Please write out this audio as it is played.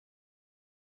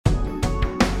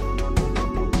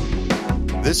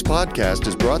This podcast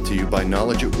is brought to you by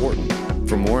Knowledge at Wharton.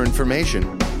 For more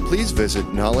information, please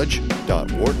visit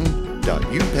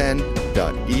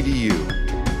knowledge.wharton.upenn.edu.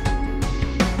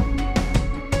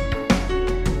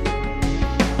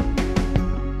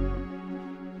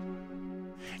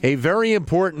 A very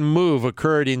important move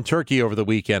occurred in Turkey over the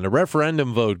weekend. A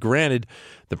referendum vote granted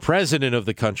the president of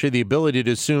the country the ability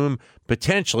to assume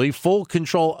potentially full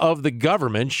control of the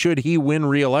government should he win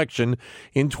re-election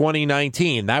in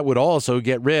 2019. That would also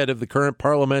get rid of the current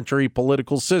parliamentary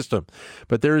political system.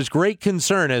 But there is great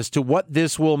concern as to what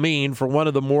this will mean for one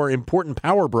of the more important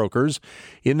power brokers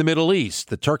in the Middle East.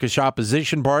 The Turkish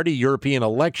opposition party, European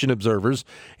election observers,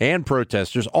 and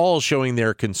protesters all showing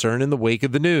their concern in the wake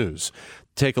of the news.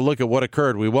 Take a look at what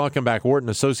occurred. We welcome back Wharton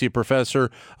Associate Professor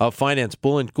of Finance,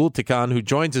 Bülent Gültekin, who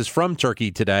joins us from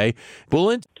Turkey today.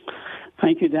 Bülent?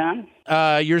 Thank you, Dan.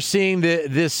 You're seeing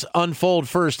this unfold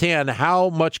firsthand. How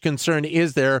much concern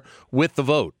is there with the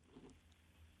vote?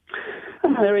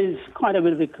 There is quite a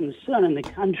bit of a concern in the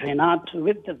country, not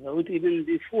with the vote. Even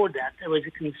before that, there was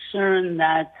a concern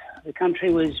that the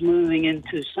country was moving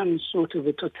into some sort of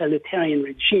a totalitarian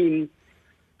regime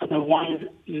under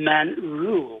one-man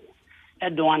rule.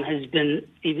 Erdogan has been,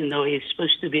 even though he's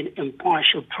supposed to be an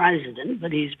impartial president,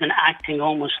 but he's been acting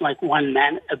almost like one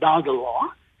man above the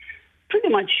law, pretty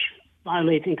much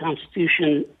violating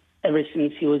Constitution ever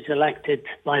since he was elected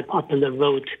by popular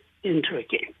vote in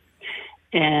Turkey.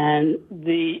 And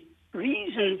the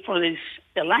reason for this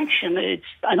election,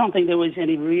 I don't think there was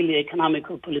any really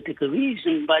economic or political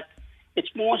reason, but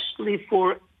it's mostly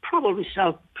for probably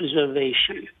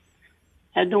self-preservation.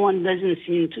 Erdogan doesn't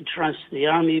seem to trust the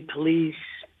army, police,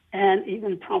 and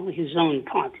even probably his own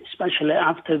party, especially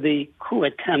after the coup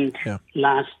attempt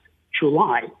last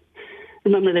July.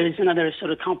 Remember, there is another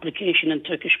sort of complication in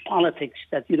Turkish politics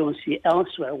that you don't see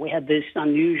elsewhere. We had this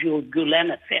unusual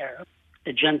Gulen affair,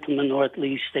 a gentleman, or at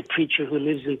least a preacher who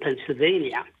lives in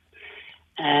Pennsylvania.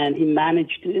 And he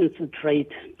managed to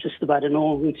infiltrate just about in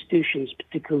all institutions,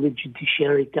 particularly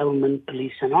judiciary, government,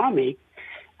 police, and army.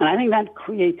 And I think that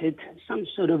created some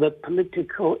sort of a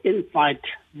political infight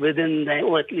within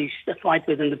or at least a fight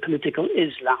within the political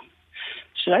Islam.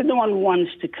 So everyone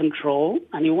wants to control,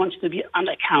 and he wants to be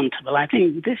unaccountable. I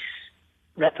think this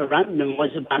referendum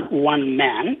was about one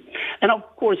man. And of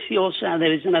course,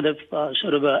 there is another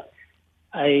sort of a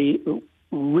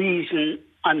reason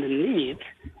underneath.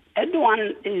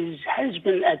 Erdogan has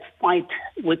been at fight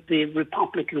with the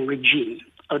Republican regime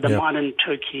of the modern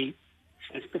Turkey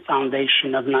since the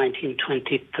foundation of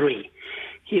 1923.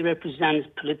 He represents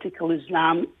political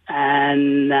Islam,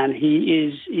 and he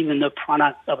is even the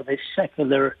product of the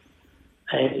secular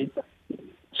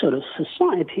sort of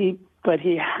society, but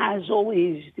he has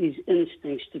always these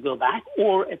instincts to go back,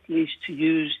 or at least to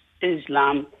use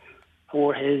Islam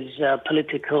for his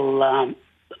political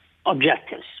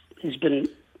objectives. He's been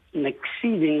an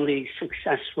exceedingly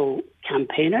successful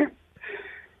campaigner,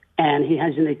 and he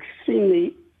has an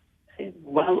extremely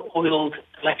well-oiled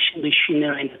election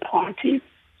machinery in the party.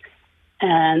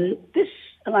 And this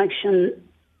election,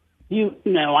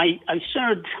 I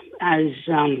served as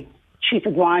chief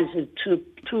advisor to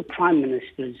two prime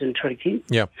ministers in Turkey.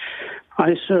 Yeah,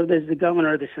 I served as the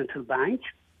governor of the central bank,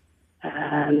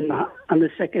 and I'm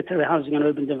the secretary of housing and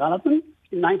urban development.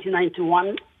 In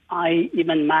 1991, I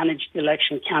even managed the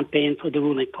election campaign for the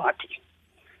ruling party.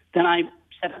 Then I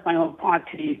set up my own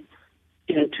party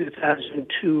in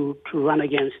 2002 to run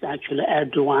against actually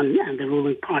Erdogan and the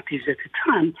ruling parties at the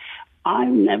time.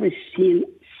 I've never seen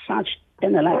such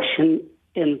an election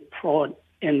in fraud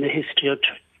in the history of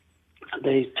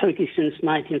Turkey since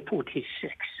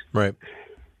 1946. Right.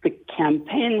 The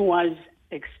campaign was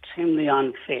extremely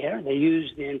unfair. They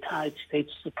used the entire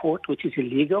state's support, which is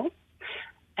illegal.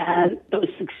 And it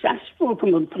was successful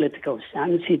from a political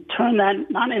sense. He turned that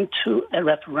not into a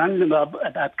referendum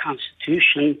about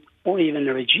constitution or even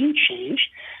a regime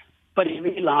change, but he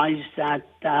realized that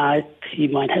he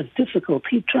might have difficulty.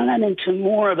 He turned that into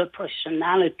more of a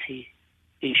personality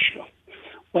issue,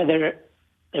 whether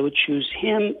they would choose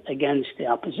him against the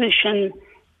opposition,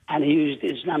 and he used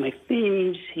Islamic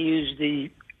themes. He used the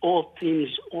old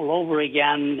themes all over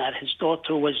again, that his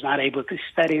daughter was not able to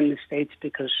study in the States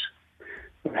because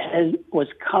her head was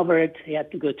covered. He had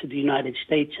to go to the United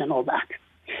States and all that.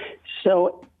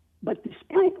 So, but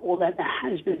despite all that, there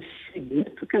has been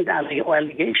significant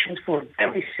allegations for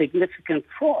very significant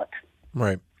fraud.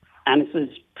 Right. And it was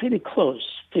pretty close,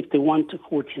 51 to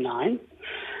 49.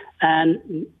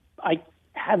 And I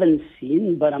haven't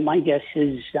seen, but my guess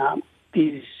is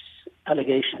these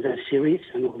allegations are serious,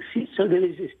 and we'll see. So there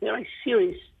is this very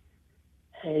serious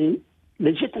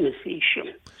legitimacy issue.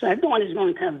 So Erdogan is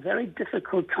going to have a very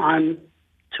difficult time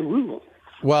to rule.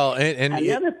 Well,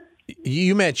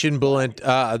 you mentioned, Bülent,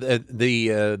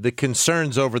 the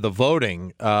concerns over the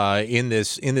voting in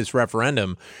this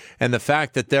referendum, and the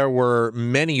fact that there were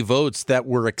many votes that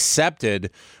were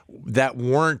accepted that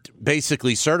weren't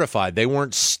basically certified. They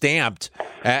weren't stamped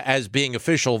as being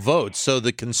official votes. So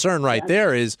the concern right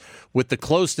there is, with the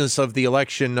closeness of the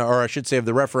election, or I should say of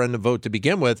the referendum vote to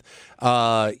begin with,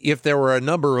 if there were a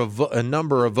number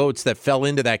of votes that fell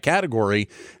into that category,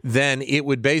 then it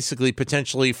would basically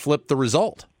potentially flip the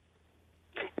result.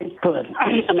 It could.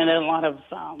 I mean, there are a lot of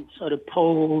sort of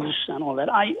polls and all that.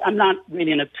 I'm not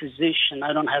really in a position,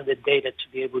 I don't have the data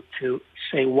to be able to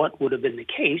say what would have been the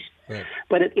case, right.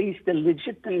 But at least the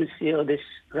legitimacy of this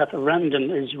referendum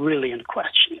is really in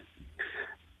question.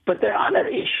 But there are other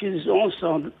issues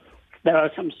also. There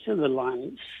are some silver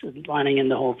lining in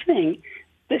the whole thing.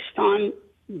 This time,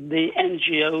 the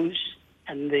NGOs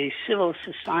and the civil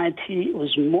society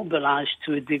was mobilized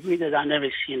to a degree that I've never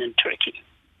seen in Turkey.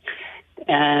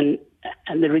 And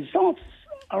the results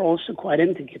are also quite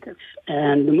indicative.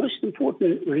 And the most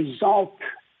important result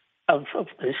of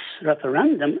this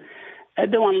referendum,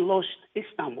 Erdogan lost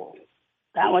Istanbul.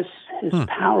 That was his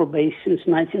power base since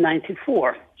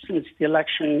 1994, since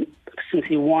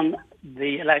he won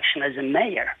the election as a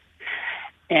mayor.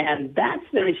 And that's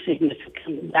very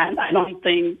significant. And I don't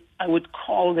think I would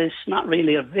call this not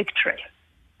really a victory.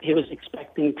 He was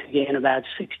expecting to gain about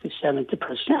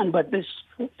 60-70%, but this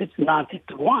it's not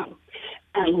 51.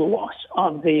 And the loss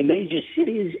of the major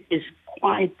cities is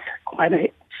quite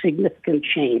a significant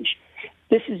change.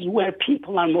 This is where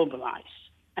people are mobilized.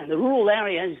 And the rural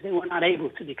areas, they were not able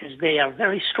to because they are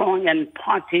very strong, and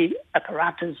party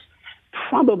apparatus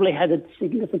probably had a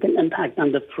significant impact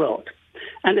on the fraud.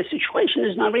 And the situation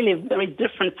is not really very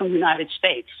different from the United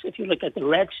States. If you look at the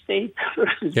red state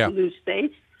versus blue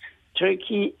states,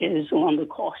 Turkey is along the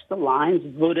coastal lines,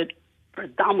 voted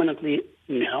predominantly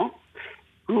no.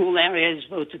 Rural areas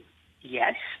voted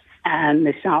yes, and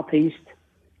the southeast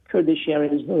Kurdish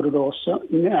areas voted also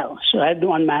no. So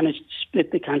Erdogan managed to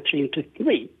split the country into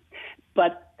three.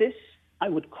 But this, I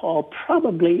would call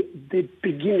probably the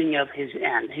beginning of his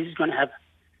end. He's going to have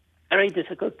a very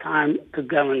difficult time to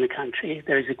govern the country.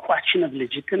 There is a question of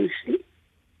legitimacy.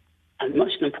 And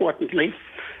most importantly,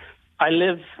 I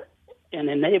live in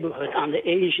a neighborhood on the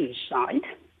Asian side.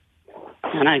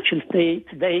 And actually,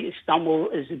 today Istanbul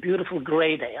is a beautiful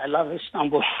gray day. I love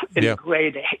Istanbul in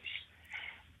gray days.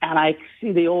 And I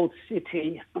see the old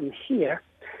city from here.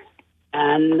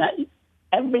 And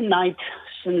every night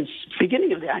since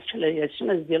beginning of as soon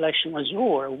as the election was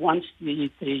over, once the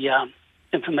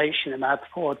information about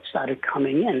fraud started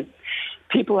coming in,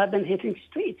 people have been hitting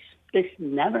streets. This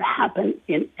never happened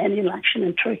in any election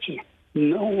in Turkey.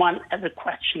 No one ever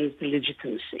questions the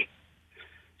legitimacy.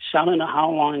 So I don't know how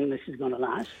long this is going to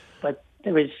last, but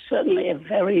there is certainly a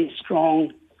very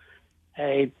strong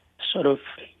sort of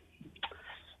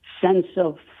sense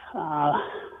of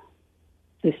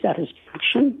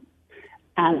dissatisfaction.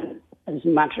 And as a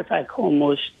matter of fact,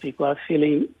 almost people are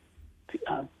feeling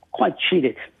quite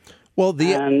cheated. Well,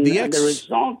 the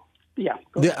result... Yeah,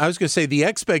 I was going to say the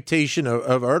expectation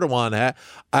of Erdogan,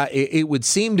 it would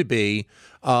seem to be,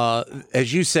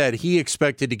 as you said, he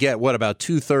expected to get, about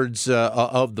 2/3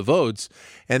 of the votes,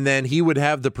 and then he would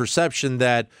have the perception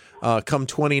that come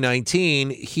 2019,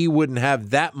 he wouldn't have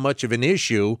that much of an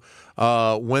issue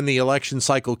when the election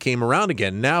cycle came around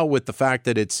again. Now, with the fact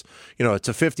that it's a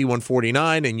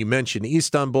 51-49, and you mentioned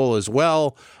Istanbul as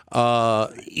well,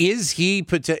 is he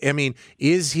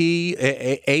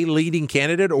a leading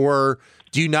candidate, or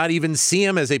do you not even see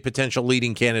him as a potential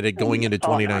leading candidate going into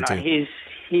 2019? No.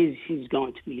 He's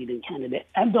going to be leading candidate.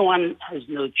 Erdogan has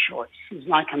no choice. He's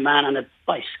like a man on a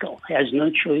bicycle. He has no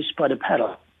choice but to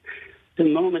pedal. The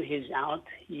moment he's out,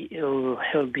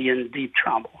 he'll be in deep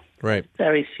trouble. Right.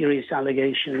 Very serious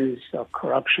allegations of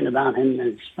corruption about him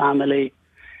and his family.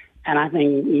 And I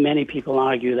think many people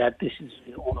argue that this is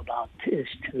all about is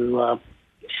to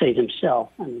save himself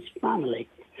and his family,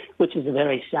 which is a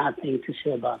very sad thing to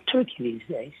say about Turkey these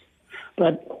days.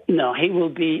 But no, he will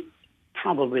be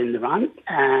probably in the run,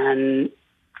 and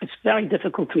it's very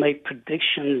difficult to make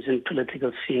predictions in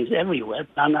political scenes everywhere.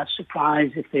 But I'm not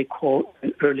surprised if they call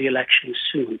an early election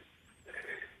soon.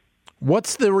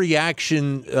 What's the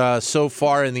reaction so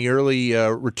far in the early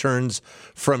returns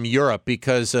from Europe?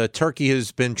 Because Turkey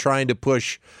has been trying to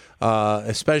push,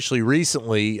 especially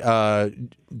recently,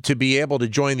 to be able to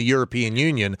join the European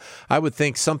Union. I would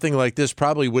think something like this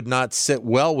probably would not sit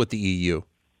well with the EU.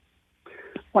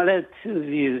 Well, there are two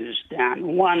views,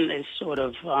 Dan. One is sort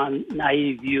of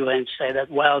naive view and say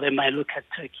that, well, they might look at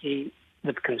Turkey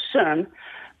with concern,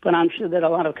 but I'm sure that a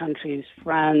lot of countries,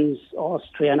 France,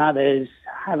 Austria, and others,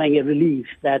 having a relief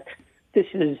that this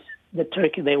is the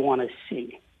Turkey they want to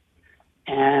see.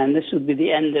 And this would be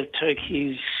the end of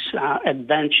Turkey's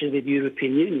adventure with the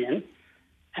European Union.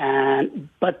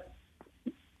 But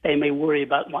they may worry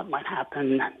about what might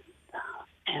happen and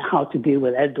how to deal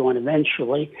with Erdogan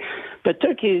eventually. But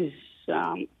Turkey's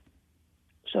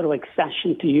sort of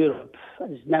accession to Europe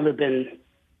has never been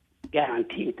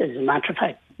guaranteed. As a matter of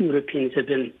fact, Europeans have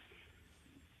been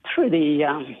pretty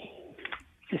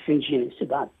disingenuous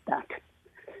about that.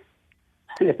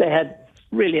 And if they had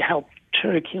really helped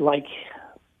Turkey like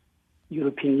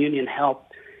European Union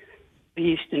helped the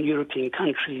Eastern European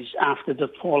countries after the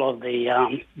fall of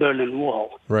the Berlin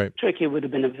Wall, right, Turkey would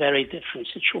have been a very different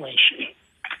situation.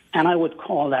 And I would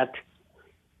call that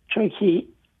Turkey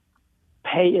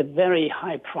paid a very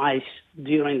high price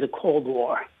during the Cold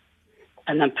War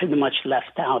and then pretty much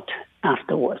left out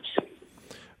afterwards.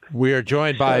 We are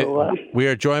joined by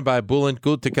Bülent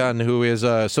Gültekin, who is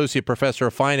associate professor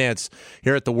of finance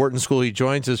here at the Wharton School. He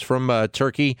joins us from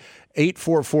Turkey.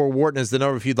 844-WHARTON is the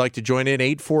number if you'd like to join in.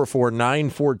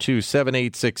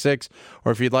 844-942-7866,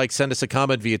 or if you'd like, send us a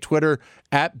comment via Twitter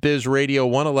at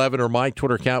BizRadio111 or my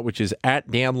Twitter account, which is at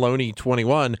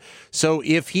DanLoney21. So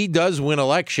if he does win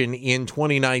election in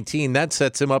 2019, that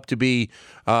sets him up to be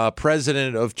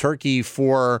president of Turkey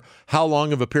for how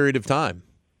long of a period of time?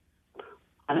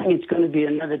 I think it's going to be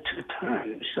another 2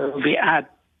 terms. So it'll be at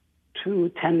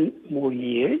 10 more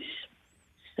years.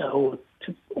 So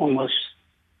to almost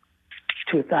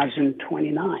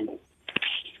 2029.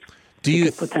 Do you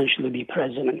could potentially be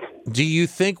president? Do you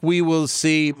think we will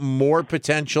see more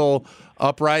potential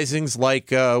uprisings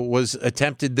like was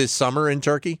attempted this summer in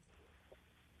Turkey?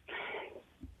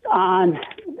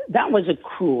 That was a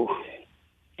coup,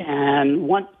 and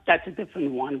that's a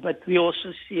different one. But we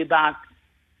also see about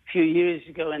a few years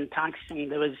ago in Taksim,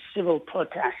 there was civil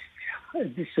protests,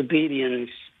 disobedience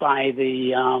by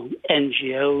the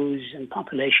NGOs and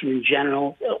population in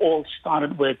general. It all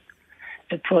started with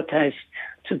a protest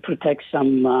to protect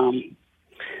some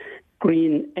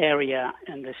green area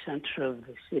in the center of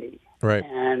the city. Right.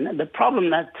 And the problem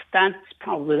that's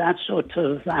probably that sort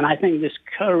of, and I think this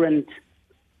current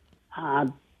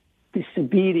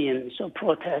disobedience or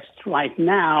protests right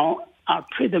now are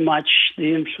pretty much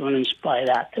influenced by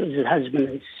that. There has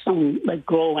been some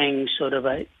growing sort of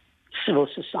a civil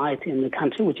society in the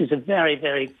country, which is a very,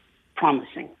 very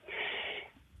promising.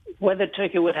 Whether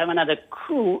Turkey would have another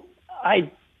coup, I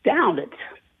doubt it,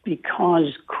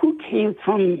 because coup came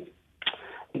from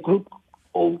a group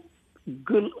of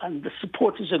the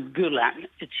supporters of Gulen,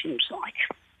 it seems like.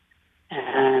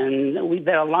 And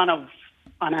there are a lot of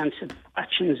unanswered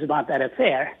questions about that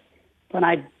affair, but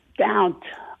I doubt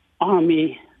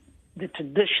the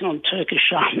traditional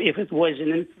Turkish army, if it wasn't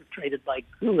infiltrated by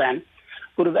Gulen,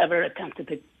 would have ever attempted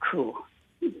a coup.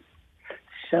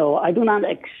 So I do not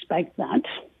expect that,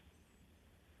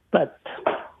 but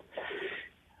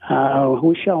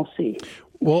we shall see.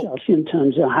 We shall see in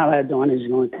terms of how Erdogan is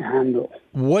going to handle.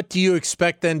 What do you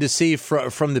expect then to see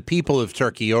from the people of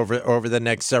Turkey over the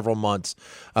next several months?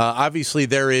 Obviously,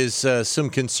 there is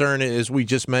some concern, as we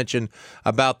just mentioned,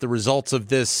 about the results of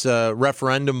this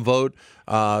referendum vote.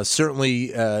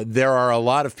 Certainly, there are a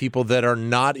lot of people that are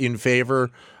not in favor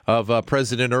of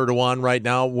President Erdogan right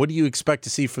now. What do you expect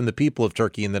to see from the people of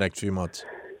Turkey in the next few months?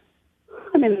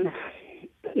 I mean,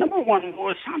 number one,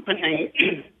 what's happening,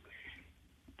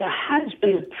 there has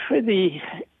been a pretty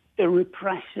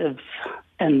repressive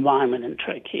environment in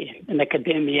Turkey, in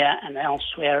academia and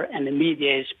elsewhere, and the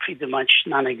media is pretty much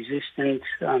non-existent,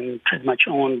 pretty much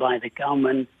owned by the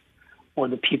government or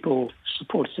the people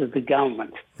supporters of the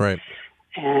government. Right.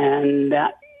 And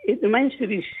it remains to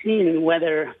be seen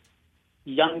whether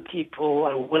young people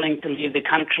are willing to leave the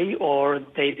country or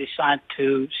they decide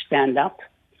to stand up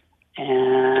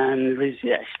and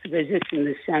resist in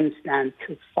the sense that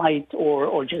to fight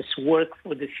or just work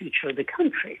for the future of the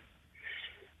country.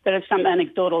 There is some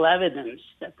anecdotal evidence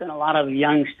that a lot of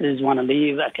youngsters want to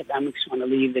leave, academics want to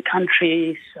leave the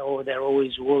country, so they're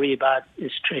always worried about,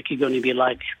 is Turkey going to be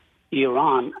like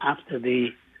Iran after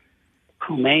the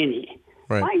Khomeini?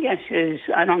 Right. My guess is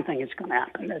I don't think it's going to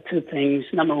happen. There are two things.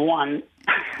 Number one,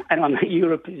 I don't think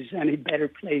Europe is any better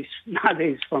place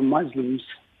nowadays for Muslims,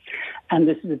 and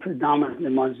this is a predominantly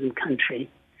Muslim country.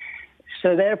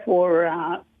 So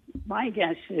therefore, my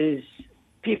guess is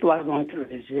people are going to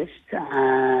resist,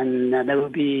 and there will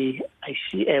be, I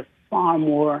see, a far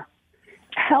more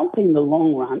help in the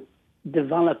long run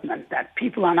development, that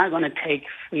people are not going to take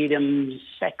freedom,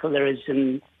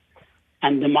 secularism,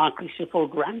 and democracy for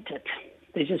granted.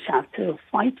 They just have to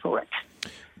fight for it.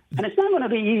 And it's not going to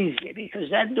be easy because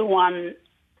Erdogan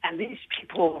and these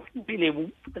people,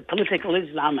 really, the political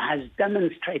Islam has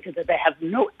demonstrated that they have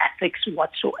no ethics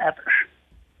whatsoever.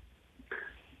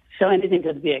 So anything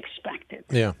could be expected.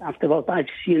 Yeah. After what I've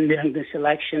seen during this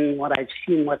election, what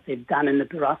they've done in the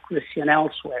bureaucracy and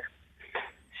elsewhere.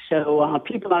 So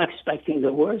people are expecting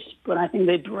the worst, but I think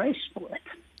they brace for it.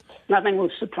 Nothing will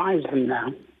surprise them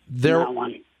now.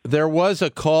 There was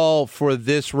a call for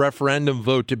this referendum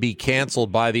vote to be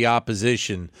canceled by the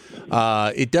opposition.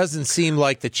 It doesn't seem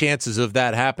like the chances of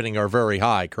that happening are very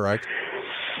high, correct?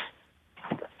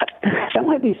 There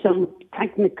might be some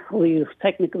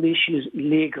technical issues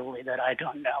legally that I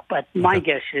don't know, but my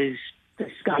guess is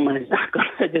this government is not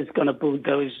just going to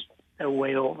bulldoze their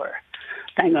way over.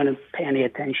 They're not going to pay any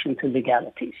attention to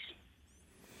legalities.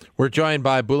 We're joined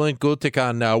by Bülent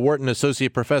Gültekin, Wharton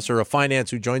Associate Professor of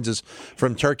Finance, who joins us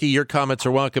from Turkey. Your comments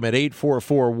are welcome at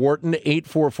 844-WHARTON,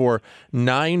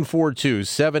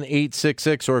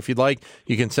 844-942-7866. Or if you'd like,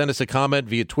 you can send us a comment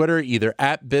via Twitter, either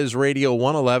at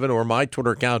BizRadio111 or my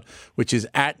Twitter account, which is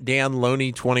at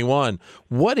DanLoney21.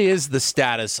 What is the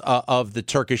status of the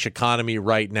Turkish economy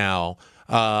right now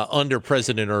under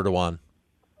President Erdogan?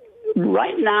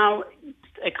 Right now,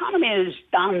 the economy is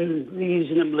done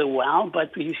reasonably well,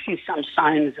 but you see some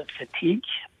signs of fatigue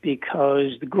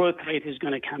because the growth rate is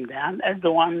going to come down.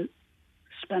 Erdogan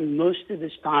spent most of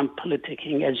his time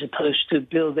politicking as opposed to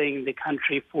building the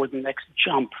country for the next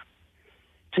jump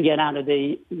to get out of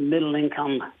the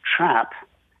middle-income trap.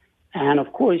 And,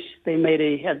 of course,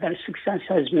 their success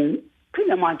has been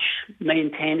pretty much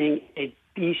maintaining a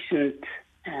decent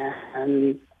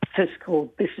and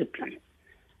fiscal discipline.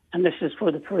 And this is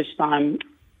for the first time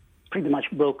pretty much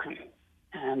broken.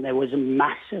 And there was a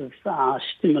massive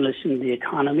stimulus in the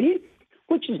economy,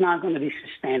 which is not going to be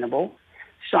sustainable.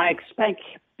 So I expect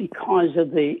because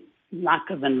of the lack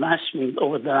of investment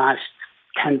over the last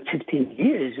 10, 15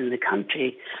 years in the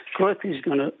country, growth is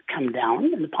going to come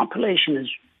down. And the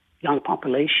young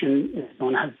population is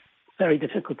going to have a very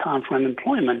difficult time for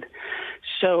unemployment.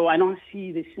 So I don't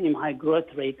see the same high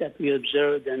growth rate that we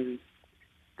observed in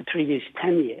the previous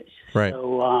 10 years. Right.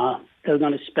 So they're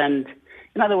going to spend,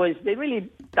 in other words, they really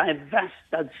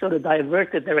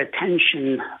diverted their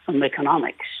attention from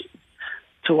economics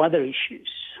to other issues,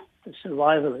 the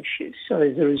survival issues. So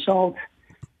as a result,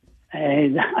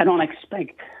 I don't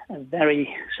expect a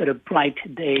very sort of bright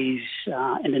days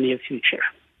in the near future.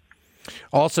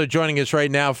 Also joining us right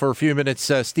now for a few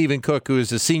minutes, Stephen Cook, who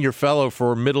is a senior fellow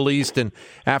for Middle East and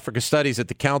Africa Studies at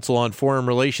the Council on Foreign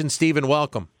Relations. Stephen,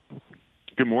 welcome.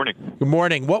 Good morning. Good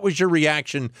morning. What was your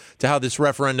reaction to how this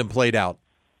referendum played out?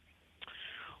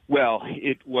 Well,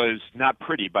 it was not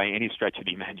pretty by any stretch of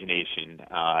the imagination,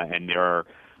 and there are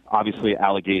obviously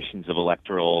allegations of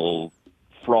electoral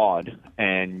fraud.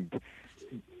 And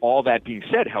all that being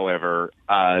said, however,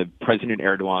 President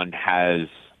Erdogan has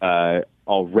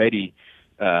already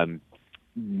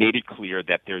made it clear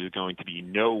that there's going to be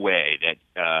no way that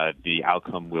the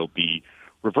outcome will be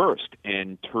reversed,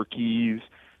 and Turkey's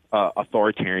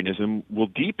authoritarianism will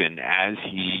deepen as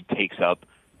he takes up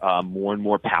more and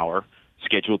more power,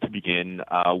 scheduled to begin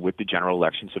with the general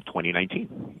elections of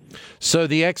 2019. So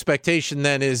the expectation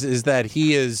then is that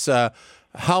he is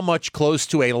how much close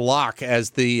to a lock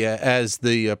as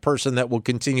the person that will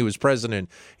continue as president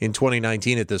in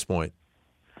 2019 at this point?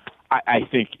 I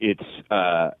think it's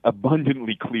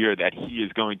abundantly clear that he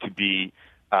is going to be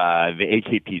the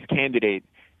AKP's candidate.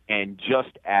 And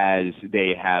just as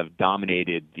they have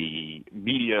dominated the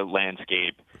media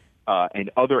landscape and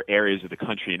other areas of the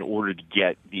country in order to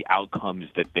get the outcomes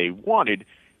that they wanted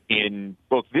in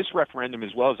both this referendum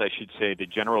as well as, I should say, the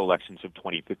general elections of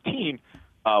 2015,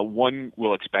 one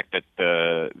will expect that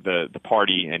the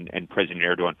party and President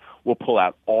Erdogan will pull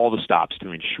out all the stops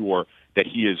to ensure that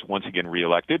he is once again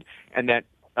reelected and that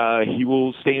he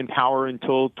will stay in power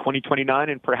until 2029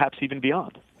 and perhaps even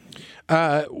beyond.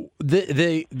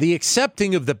 The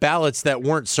accepting of the ballots that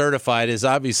weren't certified is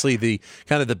obviously the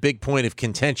kind of the big point of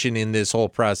contention in this whole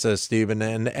process, Stephen.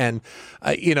 And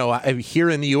here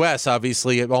in the U.S.,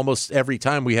 obviously, almost every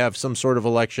time we have some sort of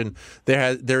election,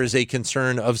 there is a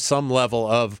concern of some level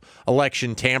of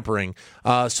election tampering.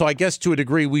 So I guess to a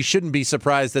degree, we shouldn't be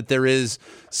surprised that there is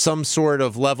some sort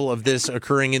of level of this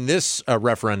occurring in this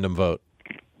referendum vote.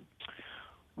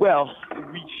 Well,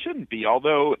 we shouldn't be,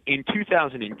 although in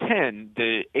 2010,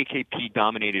 the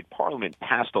AKP-dominated parliament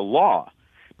passed a law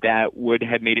that would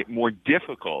have made it more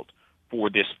difficult for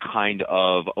this kind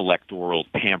of electoral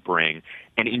tampering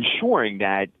and ensuring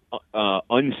that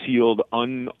unsealed,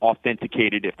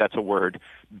 unauthenticated, if that's a word,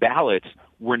 ballots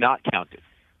were not counted.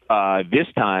 This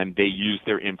time, they used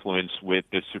their influence with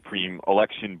the Supreme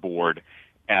Election Board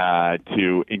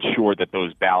to ensure that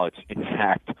those ballots, in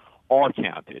fact, are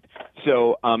counted.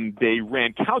 So they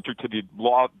ran counter to the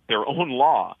law, their own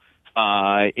law,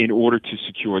 in order to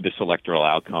secure this electoral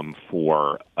outcome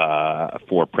for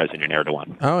President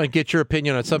Erdogan. I want to get your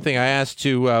opinion on something I asked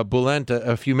to Bülent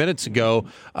a few minutes ago.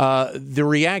 The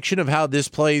reaction of how this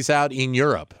plays out in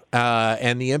Europe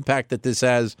and the impact that this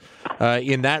has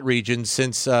in that region,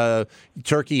 since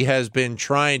Turkey has been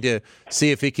trying to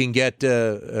see if it can get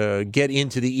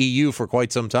into the EU for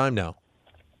quite some time now.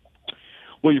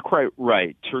 Well, you're quite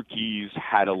right. Turkey's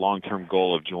had a long-term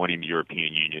goal of joining the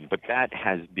European Union, but that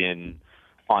has been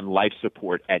on life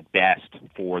support at best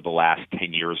for the last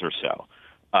 10 years or so.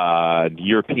 The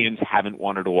Europeans haven't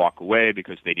wanted to walk away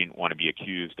because they didn't want to be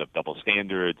accused of double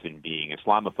standards and being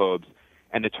Islamophobes,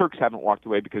 and the Turks haven't walked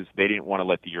away because they didn't want to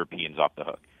let the Europeans off the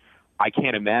hook. I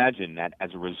can't imagine that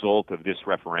as a result of this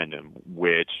referendum,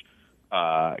 which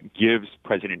gives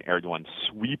President Erdogan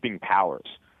sweeping powers,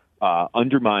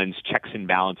 undermines checks and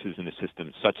balances in the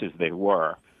system such as they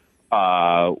were,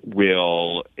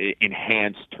 will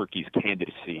enhance Turkey's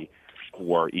candidacy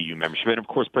for EU membership. And of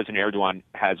course, President Erdogan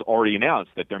has already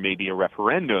announced that there may be a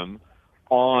referendum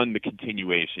on the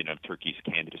continuation of Turkey's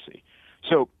candidacy.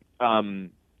 So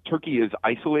Turkey is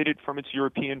isolated from its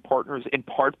European partners in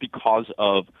part because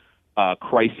of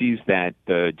crises that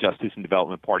the Justice and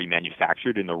Development Party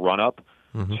manufactured in the run-up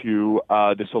to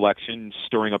this election,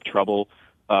 stirring up trouble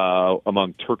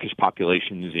among Turkish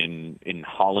populations in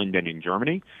Holland and in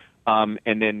Germany.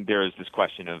 And then there's this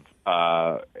question of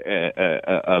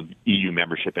EU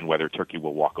membership and whether Turkey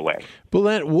will walk away.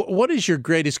 Bülent, what is your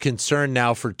greatest concern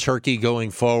now for Turkey going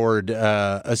forward,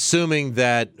 assuming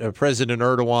that President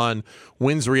Erdogan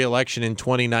wins re-election in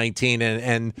 2019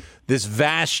 and this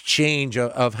vast change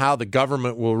of how the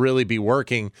government will really be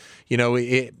working? You know,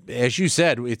 as you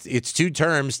said, it's 2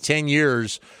 terms, 10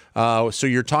 years. So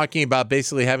you're talking about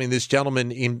basically having this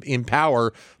gentleman in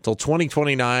power till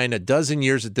 2029, a dozen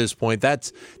years at this point.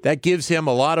 That gives him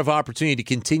a lot of opportunity to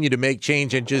continue to make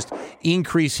change and just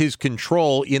increase his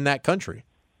control in that country.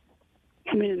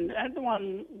 I mean,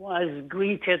 Erdogan was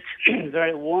greeted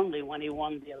very warmly when he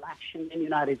won the election in the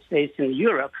United States and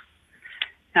Europe.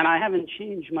 And I haven't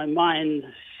changed my mind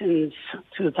since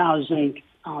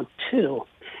 2002.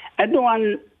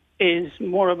 Erdogan is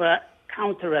more of a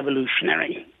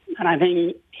counter-revolutionary. And I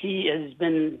think he's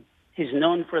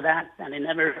known for that, and he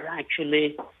never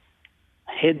actually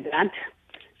hid that.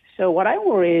 So what I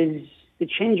worry is the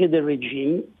change of the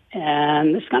regime.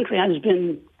 And this country has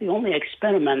been the only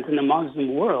experiment in the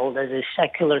Muslim world as a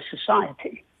secular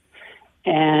society.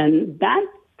 And that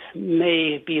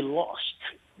may be lost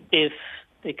if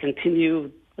they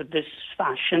continue with this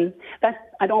fashion.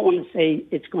 I don't want to say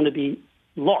it's going to be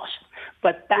lost,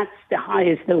 but that's the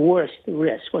highest, the worst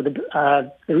risk, or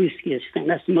the riskiest thing.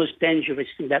 That's the most dangerous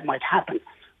thing that might happen.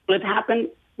 Will it happen?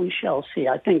 We shall see.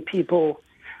 I think people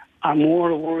are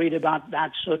more worried about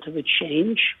that sort of a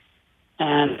change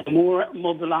and more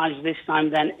mobilized this time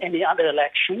than any other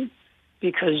election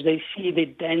because they see the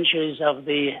dangers of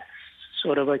the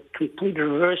sort of a complete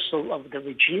reversal of the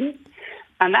regime.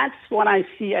 And that's what I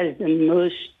see as the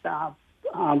most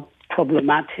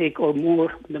problematic or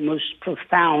the most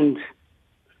profound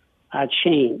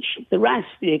change. The rest,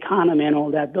 the economy and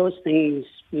all that, those things,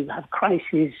 we have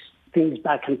crises, things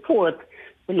back and forth,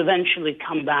 will eventually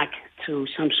come back to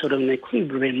some sort of an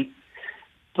equilibrium.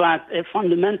 But a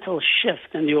fundamental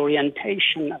shift in the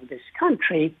orientation of this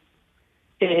country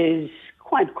is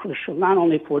quite crucial, not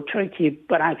only for Turkey,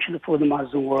 but actually for the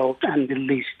Muslim world and the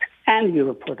Middle East and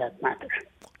Europe for that matter.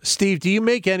 Steve, do you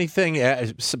make anything,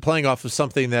 playing off of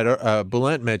something that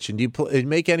Bülent mentioned, do you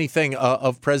make anything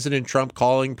of President Trump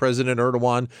calling President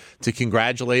Erdogan to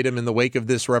congratulate him in the wake of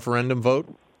this referendum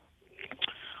vote?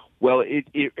 Well,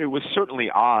 it was certainly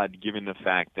odd given the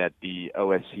fact that the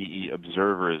OSCE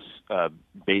observers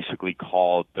basically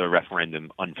called the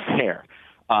referendum unfair.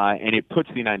 And it puts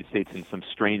the United States in some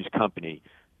strange company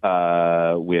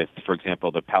with, for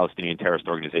example, the Palestinian terrorist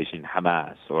organization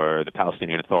Hamas or the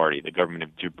Palestinian Authority, the government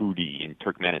of Djibouti in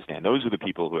Turkmenistan. Those are the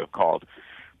people who have called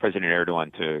President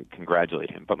Erdogan to congratulate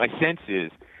him. But my sense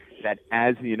is that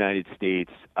as the United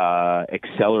States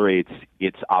accelerates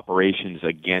its operations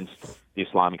against the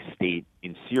Islamic State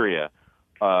in Syria,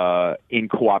 in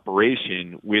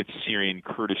cooperation with Syrian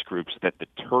Kurdish groups that the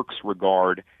Turks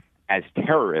regard as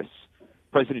terrorists,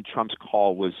 President Trump's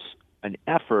call was an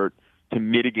effort to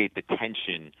mitigate the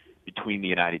tension between the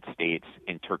United States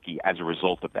and Turkey as a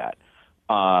result of that.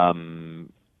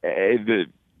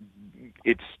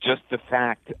 it's just the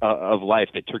fact of life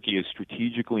that Turkey is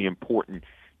strategically important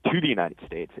to the United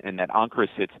States, and that Ankara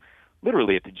sits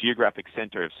literally at the geographic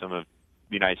center of some of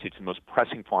the United States' most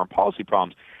pressing foreign policy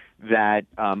problems, that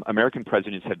American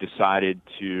presidents have decided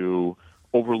to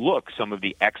overlook some of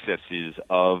the excesses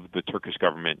of the Turkish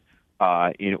government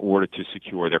in order to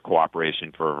secure their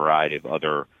cooperation for a variety of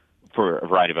other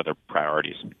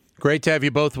priorities. Great to have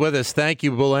you both with us. Thank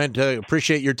you, Bülent.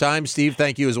 Appreciate your time. Steve,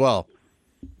 thank you as well.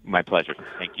 My pleasure.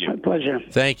 Thank you. My pleasure.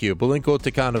 Thank you. Bülent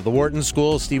Gültekin of the Wharton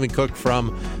School, Stephen Cook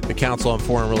from the Council on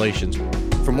Foreign Relations.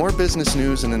 For more business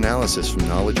news and analysis from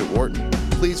Knowledge at Wharton,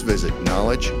 please visit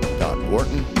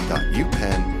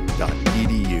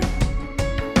knowledge.wharton.upenn.edu.